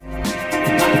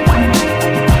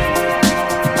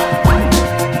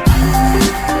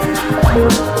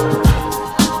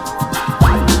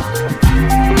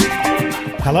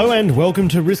And welcome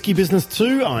to Risky Business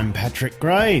 2. I'm Patrick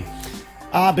Gray.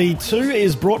 RB2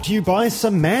 is brought to you by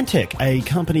Symantec, a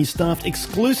company staffed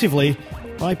exclusively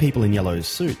by people in yellow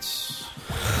suits.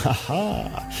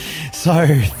 Haha. So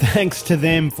thanks to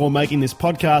them for making this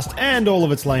podcast and all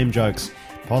of its lame jokes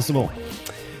possible.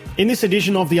 In this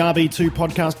edition of the RB2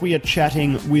 podcast, we are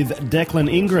chatting with Declan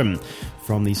Ingram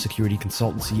from the security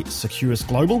consultancy Securus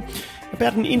Global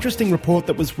about an interesting report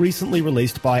that was recently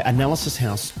released by analysis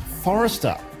house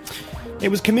Forrester. It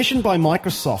was commissioned by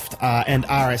Microsoft and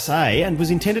RSA and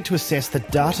was intended to assess the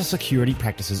data security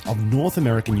practices of North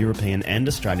American, European and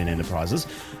Australian enterprises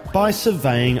by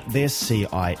surveying their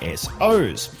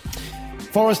CISOs.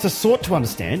 Forrester sought to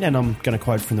understand, and I'm going to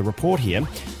quote from the report here,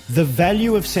 the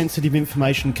value of sensitive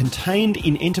information contained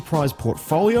in enterprise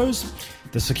portfolios,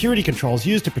 the security controls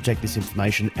used to protect this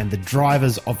information, and the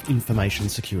drivers of information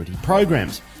security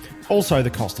programs. Also, the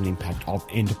cost and impact of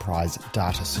enterprise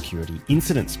data security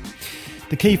incidents.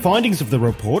 The key findings of the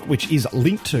report, which is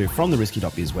linked to from the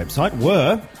Risky.biz website,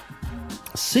 were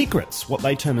secrets. What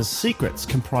they term as secrets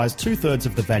comprise 2/3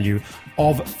 of the value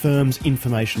of firms'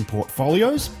 information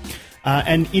portfolios.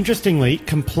 And interestingly,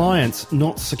 compliance,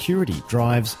 not security,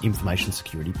 drives information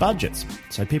security budgets.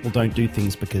 So people don't do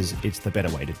things because it's the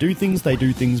better way to do things. They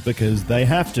do things because they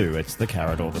have to. It's the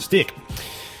carrot or the stick.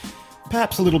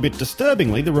 Perhaps a little bit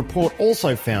disturbingly, the report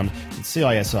also found that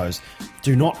CISOs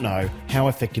do not know how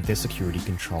effective their security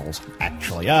controls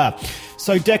actually are.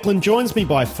 So Declan joins me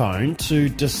by phone to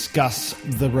discuss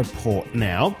the report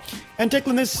now. And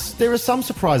Declan, there are some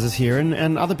surprises here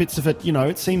and other bits of it,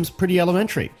 it seems pretty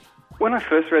elementary. When I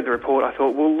first read the report, I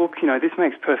thought, well, look, this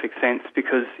makes perfect sense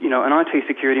because, an IT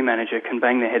security manager can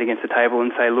bang their head against the table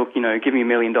and say, look, give me $1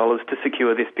 million to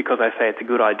secure this because I say it's a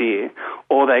good idea.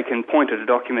 Or they can point at a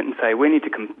document and say, we need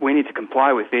to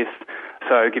comply with this,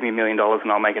 so give me $1 million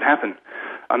and I'll make it happen.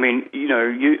 I mean,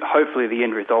 hopefully the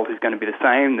end result is going to be the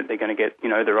same, that they're going to get,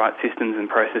 the right systems and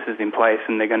processes in place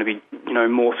and they're going to be,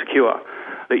 more secure.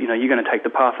 That, you're going to take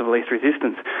the path of least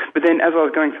resistance. But then as I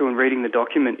was going through and reading the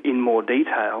document in more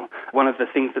detail, one of the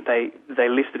things that they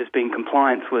listed as being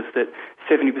compliance was that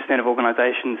 70% of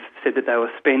organisations said that they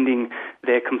were spending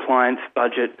their compliance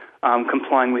budget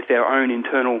complying with their own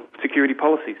internal security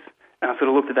policies. And I sort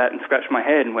of looked at that and scratched my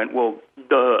head and went, well,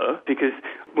 duh, because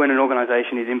when an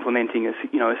organisation is implementing a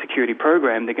security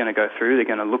program, they're going to go through, they're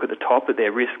going to look at the top at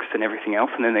their risks and everything else,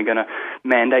 and then they're going to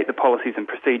mandate the policies and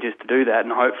procedures to do that,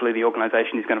 and hopefully the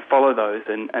organisation is going to follow those,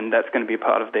 and that's going to be a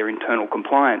part of their internal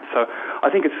compliance. So I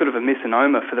think it's sort of a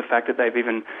misnomer for the fact that they've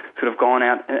even sort of gone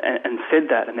out and said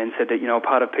that, and then said that, a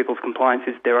part of people's compliance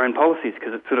is their own policies,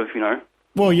 because it's sort of,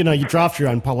 Well, you draft your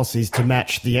own policies to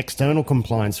match the external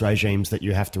compliance regimes that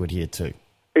you have to adhere to.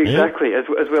 Exactly, as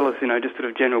well as, just sort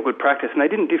of general good practice. And they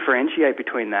didn't differentiate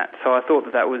between that. So I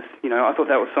thought that was,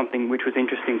 something which was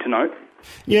interesting to note.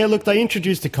 Yeah, look, they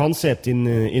introduced a concept in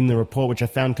the report which I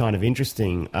found kind of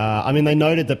interesting. They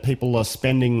noted that people are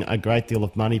spending a great deal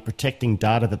of money protecting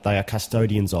data that they are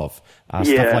custodians of.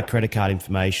 Stuff like credit card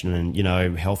information and,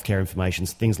 healthcare information,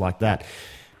 things like that.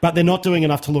 But they're not doing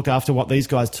enough to look after what these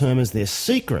guys term as their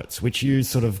secrets, which you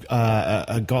sort of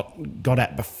got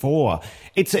at before.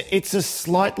 It's a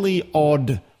slightly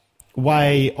odd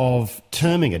way of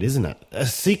terming it, isn't it? A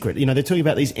secret. They're talking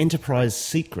about these enterprise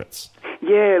secrets.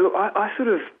 Yeah, look, I sort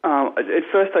of, at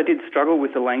first I did struggle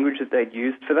with the language that they'd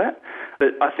used for that, but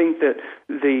I think that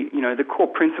the core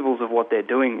principles of what they're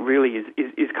doing really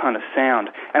is kind of sound.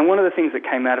 And one of the things that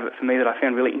came out of it for me that I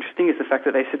found really interesting is the fact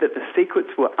that they said that the secrets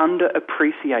were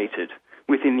underappreciated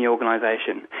within the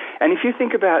organisation. And if you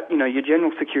think about, your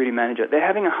general security manager, they're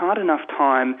having a hard enough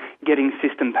time getting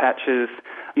system patches,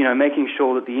 making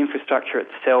sure that the infrastructure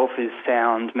itself is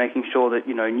sound, making sure that,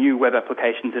 new web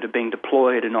applications that are being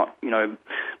deployed are not,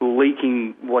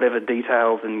 leaking whatever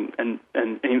details and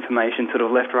information sort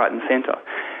of left, right and centre.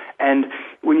 And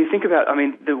when you think about,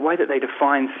 the way that they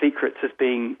define secrets as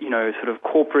being, sort of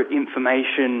corporate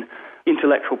information,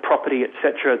 intellectual property,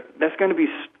 etc., that's going to be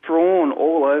strewn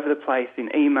all over the place in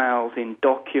emails, in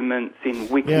documents, in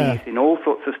wikis, in all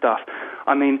sorts of stuff.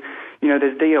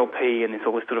 There's DLP and there's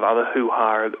all this sort of other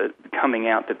hoo-ha coming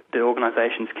out that the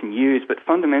organisations can use, but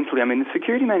fundamentally, the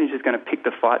security manager is going to pick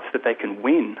the fights that they can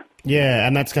win. Yeah,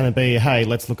 and that's going to be, hey,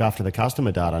 let's look after the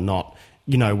customer data, not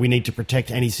we need to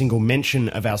protect any single mention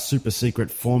of our super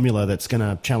secret formula that's going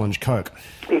to challenge Coke.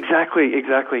 Exactly.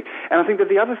 And I think that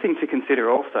the other thing to consider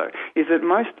also is that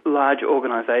most large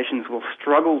organisations will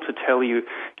struggle to tell you,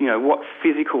 what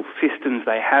physical systems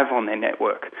they have on their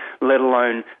network, let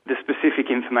alone the specific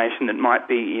information that might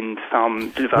be in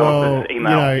some developer's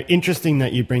email. Interesting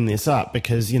that you bring this up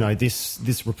because,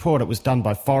 this report, it was done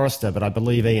by Forrester, but I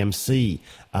believe EMC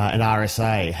and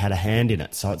RSA had a hand in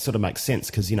it. So it sort of makes sense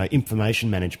because, information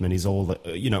management is all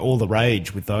the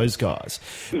rage with those guys.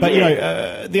 But,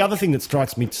 the other thing that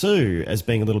strikes me too as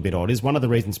being a little bit odd is one of the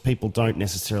reasons people don't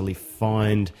necessarily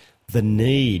find the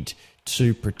need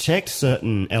to protect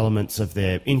certain elements of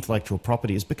their intellectual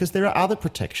property is because there are other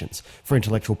protections for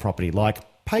intellectual property like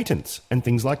patents and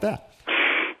things like that.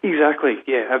 Exactly.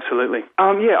 Yeah, absolutely.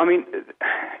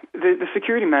 The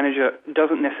security manager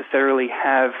doesn't necessarily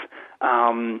have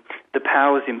the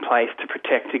powers in place to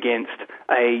protect against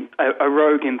a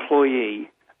rogue employee,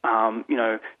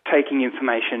 taking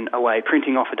information away,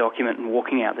 printing off a document and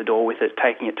walking out the door with it,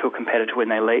 taking it to a competitor when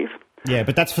they leave. Yeah,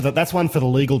 but that's one for the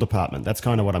legal department. That's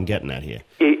kind of what I'm getting at here.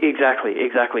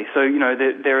 Exactly. So,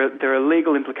 there are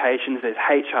legal implications, there's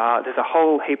HR, there's a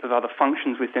whole heap of other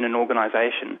functions within an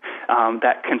organisation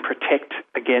that can protect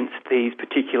against these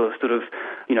particular sort of,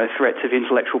 threats of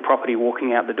intellectual property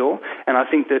walking out the door. And I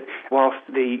think that whilst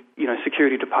the,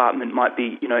 security department might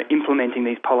be, implementing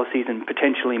these policies and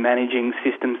potentially managing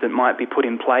systems that might be put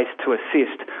in place to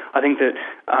assist, I think that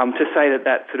to say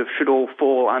that sort of should all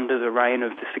fall under the reign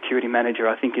of the security manager,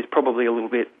 I think is probably a little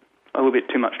bit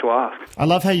too much to ask. I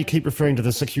love how you keep referring to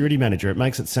the security manager. It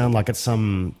makes it sound like it's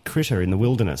some critter in the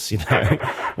wilderness,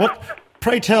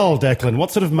 Pray tell, Declan,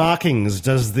 what sort of markings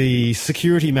does the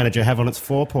security manager have on its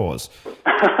forepaws?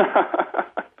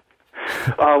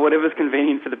 Whatever's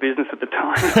convenient for the business at the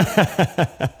time.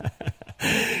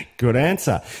 Good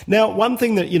answer. Now, one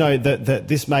thing that, that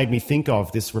this made me think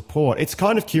of, this report, it's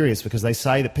kind of curious because they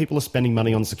say that people are spending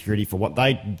money on security for what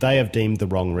they have deemed the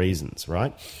wrong reasons,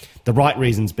 right? The right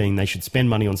reasons being they should spend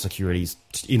money on securities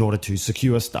in order to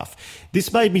secure stuff.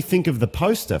 This made me think of the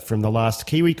poster from the last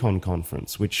KiwiCon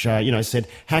conference, which, said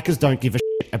hackers don't give a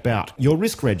shit about your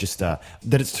risk register,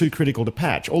 that it's too critical to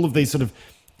patch. All of these sort of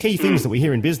key things that we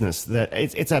hear in business, that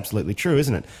it's absolutely true,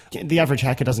 isn't it? The average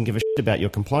hacker doesn't give a shit about your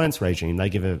compliance regime. They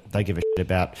give a shit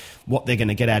about what they're going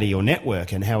to get out of your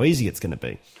network and how easy it's going to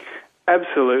be.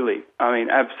 Absolutely.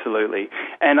 Absolutely.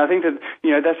 And I think that,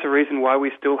 that's the reason why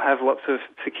we still have lots of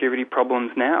security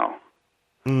problems now.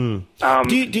 Do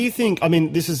you think,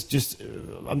 this is just,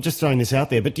 I'm just throwing this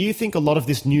out there, but do you think a lot of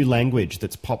this new language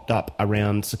that's popped up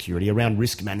around security, around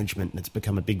risk management, and it's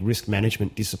become a big risk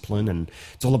management discipline, and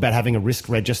it's all about having a risk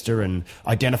register and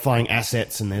identifying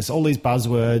assets, and there's all these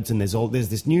buzzwords, and there's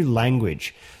this new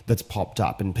language that's popped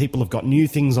up, and people have got new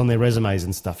things on their resumes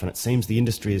and stuff, and it seems the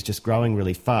industry is just growing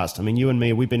really fast. You and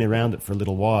me, we've been around it for a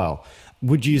little while.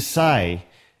 Would you say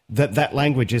that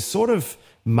language is sort of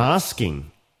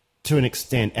masking, to an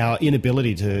extent, our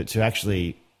inability to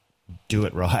actually do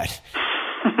it right?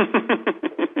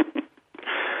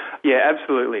 Yeah,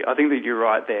 absolutely. I think that you're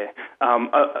right there.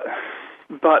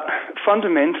 But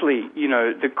fundamentally,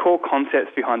 the core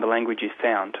concepts behind the language is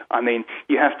sound.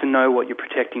 You have to know what you're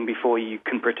protecting before you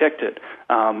can protect it.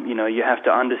 You have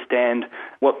to understand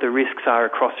what the risks are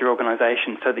across your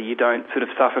organisation so that you don't sort of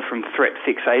suffer from threat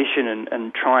fixation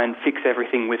and try and fix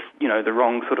everything with, the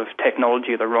wrong sort of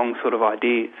technology or the wrong sort of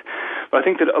ideas. But I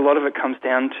think that a lot of it comes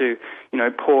down to,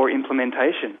 poor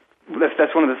implementation.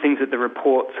 That's one of the things that the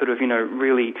report sort of,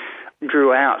 really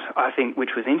drew out, I think,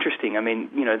 which was interesting.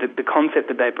 The concept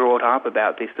that they brought up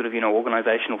about this sort of,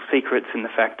 organisational secrets and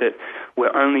the fact that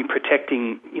we're only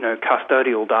protecting,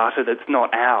 custodial data that's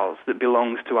not ours, that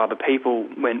belongs to other people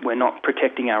when we're not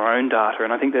protecting our own data.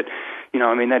 And I think that,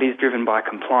 that is driven by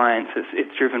compliance.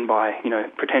 It's driven by,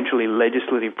 potentially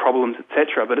legislative problems,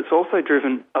 etc. But it's also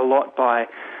driven a lot by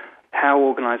how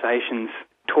organisations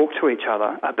talk to each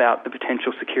other about the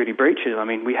potential security breaches.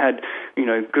 We had,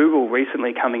 Google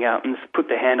recently coming out and put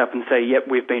their hand up and say, yep,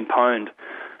 we've been pwned.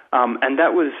 And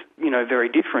that was, very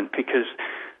different because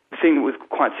the thing that was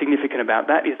quite significant about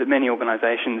that is that many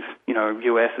organisations,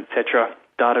 US, etc.,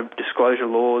 data disclosure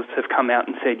laws have come out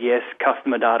and said, yes,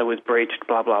 customer data was breached,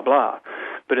 blah, blah, blah.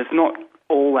 But it's not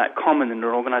all that common and an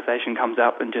organisation comes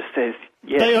up and just says,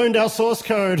 yes. They owned our source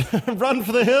code. Run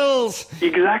for the hills.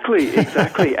 Exactly.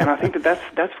 And I think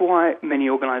that's why many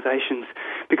organisations,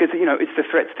 because, it's the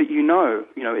threats that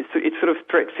it's sort of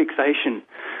threat fixation,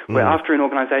 where after an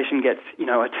organisation gets,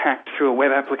 attacked through a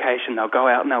web application, they'll go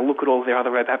out and they'll look at all their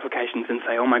other web applications and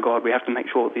say, oh my God, we have to make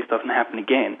sure that this doesn't happen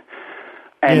again.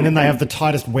 And then they have the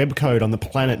tightest web code on the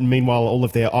planet, and meanwhile all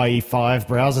of their IE5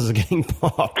 browsers are getting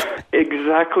popped.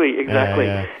 Exactly.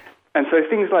 Yeah. And so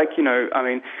things like,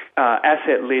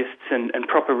 asset lists and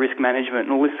proper risk management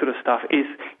and all this sort of stuff is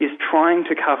trying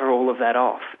to cover all of that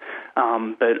off.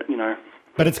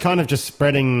 But it's kind of just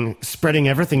spreading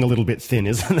everything a little bit thin,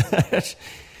 isn't it?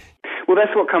 Well,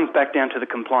 that's what comes back down to the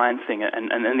compliance thing,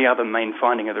 and the other main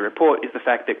finding of the report is the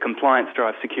fact that compliance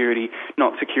drives security,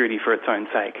 not security for its own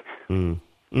sake.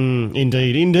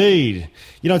 Indeed.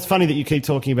 It's funny that you keep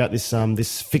talking about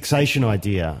this fixation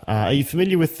idea. Are you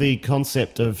familiar with the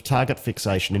concept of target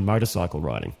fixation in motorcycle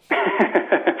riding?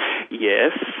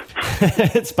 Yes.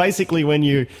 It's basically when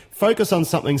you focus on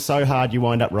something so hard you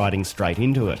wind up riding straight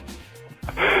into it.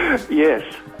 Yes.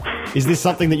 Is this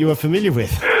something that you are familiar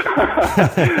with?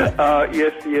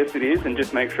 Yes, it is, and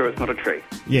just make sure it's not a tree.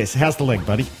 Yes, how's the leg,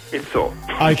 buddy? It's sore.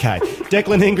 Okay.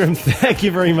 Declan Ingram, thank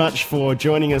you very much for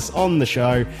joining us on the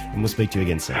show, and we'll speak to you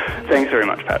again soon. Thanks very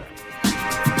much, Pat.